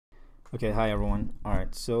Okay, hi everyone. All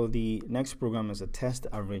right, so the next program is a test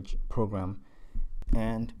average program,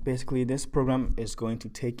 and basically this program is going to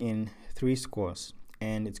take in three scores,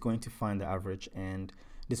 and it's going to find the average and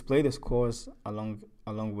display the scores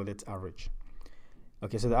along with its average.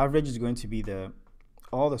 Okay, so the average is going to be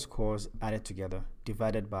all the scores added together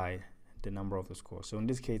divided by the number of the scores. So in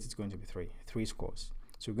this case, it's going to be three scores.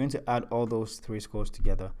 So we're going to add all those three scores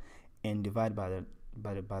together and divide by the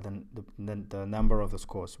number of the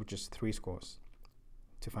scores, which is three scores,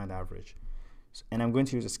 to find the average. And I'm going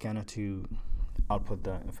to use a scanner to output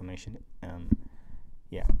the information.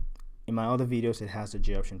 Yeah, in my other videos it has the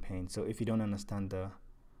J option pane, so if you don't understand the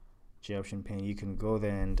J option pane, you can go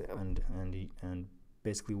there and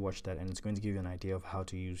basically watch that, and it's going to give you an idea of how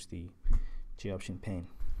to use the J option pane.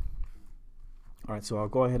 Alright, so I'll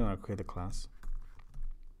go ahead and I'll create a class,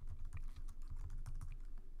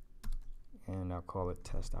 and I'll call it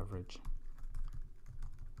test average.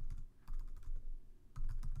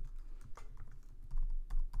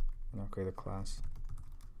 And I'll create a class.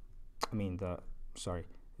 The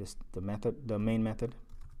main method.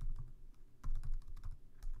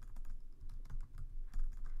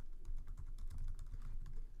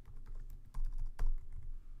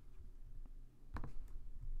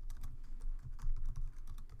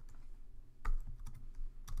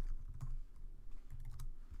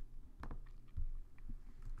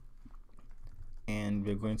 And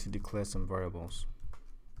we're going to declare some variables.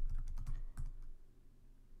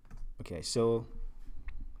 Okay, so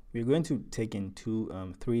we're going to take in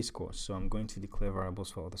three scores. So I'm going to declare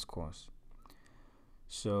variables for all the scores.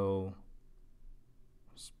 So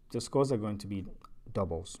the scores are going to be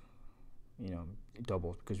doubles,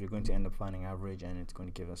 doubles, because we're going to end up finding average, and it's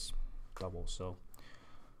going to give us doubles. So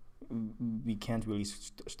we can't really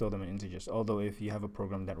store them in integers, although if you have a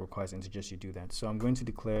program that requires integers, you do that. So I'm going to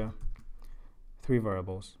declare three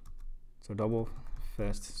variables. So double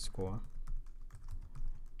first score,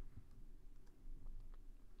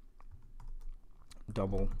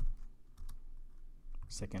 double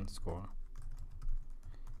second score,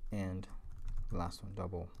 and last one,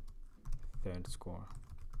 double third score.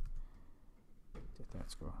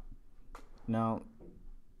 Now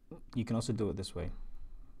you can also do it this way.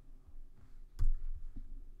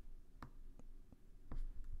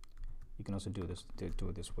 You can also do it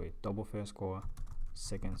this way: double first score,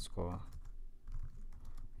 second score,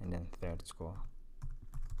 and then third score.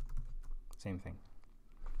 Same thing.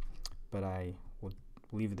 But I would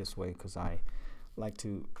leave it this way because I like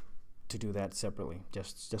to do that separately,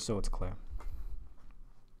 just so it's clear.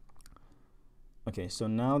 Okay, so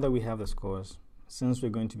now that we have the scores, since we're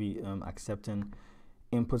going to be accepting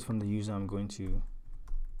inputs from the user, I'm going to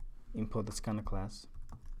import the scanner class.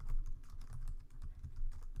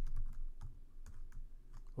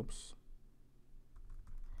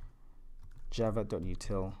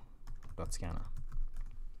 java.util.scanner,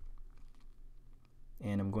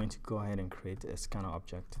 and I'm going to go ahead and create a scanner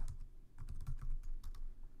object.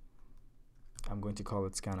 I'm going to call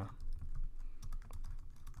it scanner,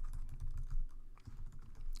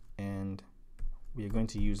 and we are going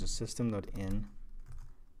to use a system.in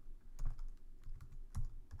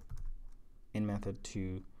method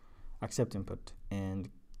to accept input and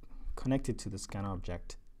connect it to the scanner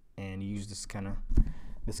object, and use the scanner's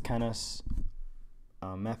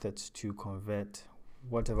methods to convert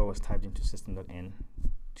whatever was typed into system.in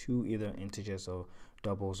to either integers or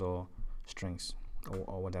doubles or strings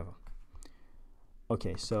or whatever.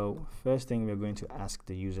 Okay, so first thing, we're going to ask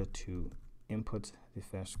the user to input the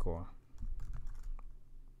first score.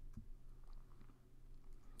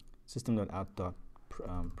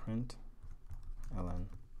 System.out.println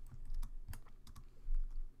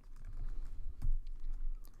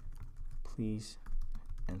please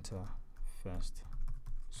enter first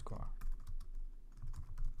score.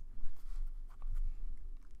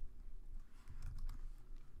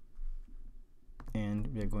 And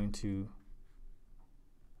we're going to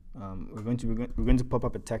pop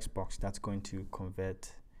up a text box that's going to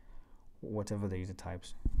convert whatever the user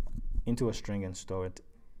types into a string and store it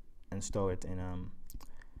in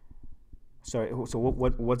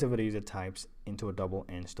whatever the user types into a double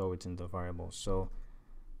and store it in the variable. So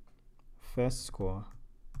first score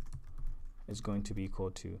is going to be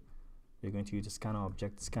equal to, we're going to use the scanner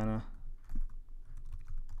object, scanner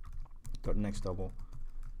dot next double,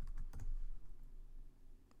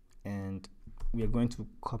 and we are going to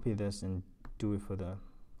copy this and do it for the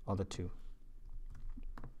other two.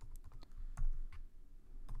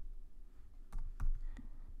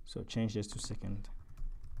 So change this to second,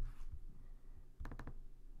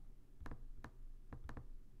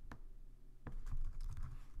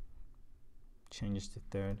 change this to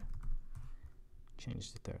third,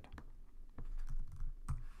 change to third.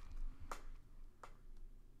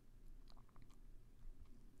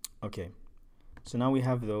 Okay, so now we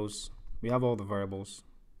have all the variables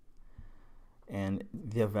and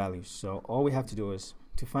their values. So all we have to do is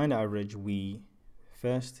to find the average, we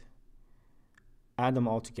first add them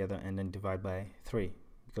all together and then divide by 3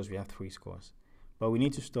 because we have 3 scores. But we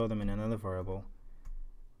need to store them in another variable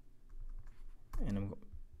and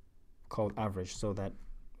called average, so that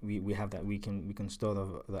we have that we can store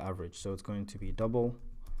the average. So it's going to be double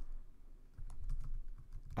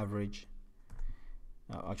average.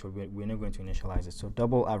 Actually, we're not going to initialize it. So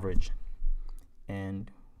double average,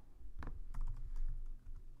 and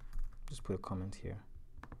just put a comment here.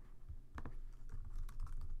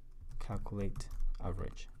 Calculate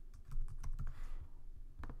average.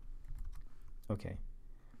 Okay,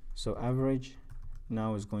 so average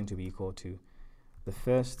now is going to be equal to the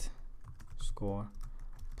first score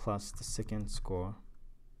plus the second score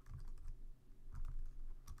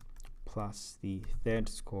plus the third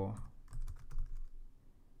score,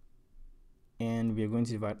 and we are going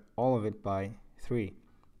to divide all of it by 3.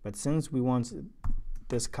 But since we want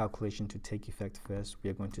this calculation to take effect first, we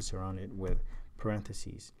are going to surround it with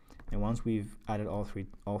parentheses. And once we've added all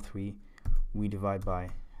three, we divide by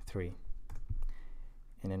 3,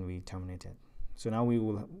 and then we terminate it. So now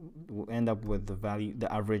we'll end up with the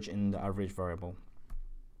average in the average variable.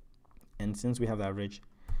 And since we have the average,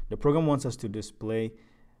 the program wants us to display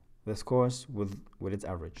the scores with its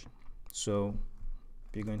average. So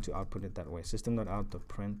we're going to output it that way.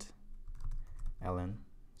 System.out.println.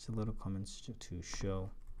 It's a little comments to show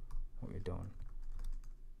what you're doing.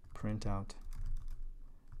 Print out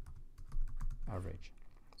average.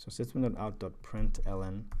 So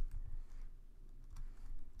system.out.println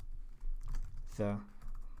the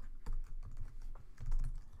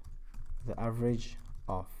average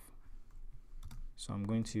of. So I'm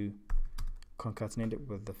going to concatenate it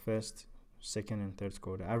with the first, second, and third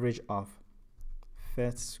score. The average of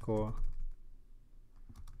first score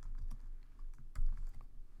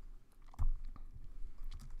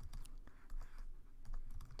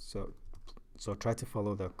so try to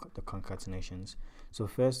follow the concatenations. So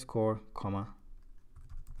first score, comma,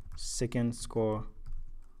 second score,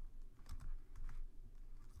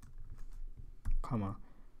 comma,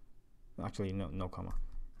 actually no comma,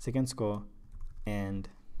 second score, and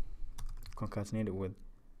concatenate it with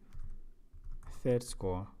third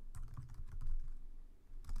score,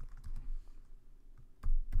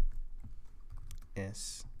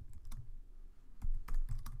 is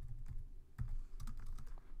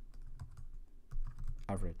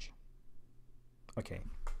average. Okay.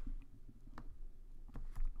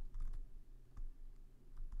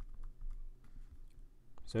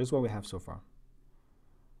 So this is what we have so far.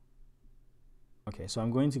 Okay, so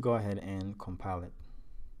I'm going to go ahead and compile it.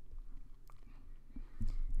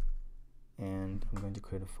 And I'm going to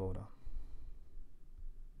create a folder.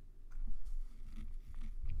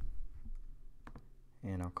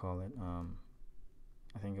 And I'll call it,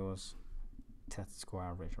 I think it was test score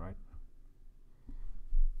average, right?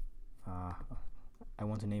 I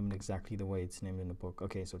want to name it exactly the way it's named in the book.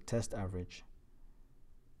 Okay, so test average.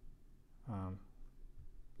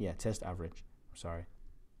 Yeah, test average. I'm sorry.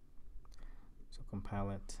 So compile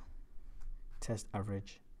it. Test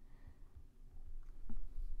average.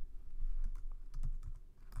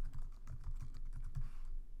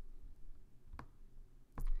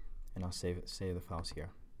 And I'll save the files here.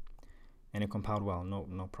 And it compiled well,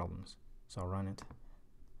 no problems. So I'll run it.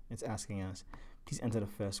 It's asking us, please enter the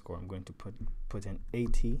first score. I'm going to put in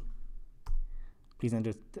 80. Please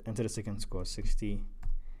enter the second score, 60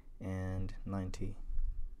 and 90.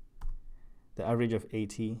 The average of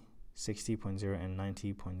 80, 60.0, and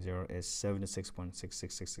 90.0 is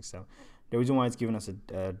 76.66667. The reason why it's given us a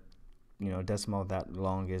decimal that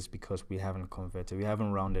long is because we haven't converted, we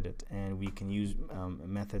haven't rounded it, and we can use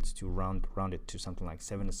methods to round it to something like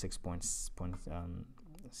 76 let's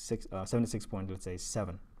say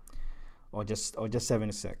 7, or just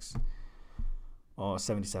 76 or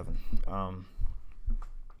 77.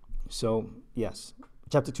 So yes,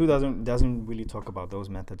 chapter 2 doesn't really talk about those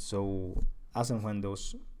methods. So as and when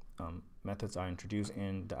those methods are introduced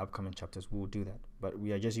in the upcoming chapters, we'll do that. But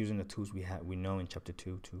we are just using the tools we know in chapter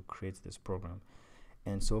 2 to create this program,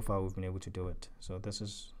 and so far we've been able to do it. So this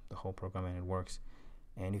is the whole program, and it works.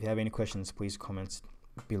 And if you have any questions, please comment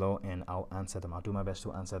below and I'll answer them. I'll do my best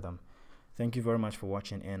to answer them. Thank you very much for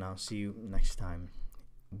watching, and I'll see you next time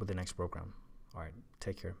with the next program. All right,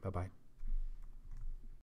 take care. Bye bye.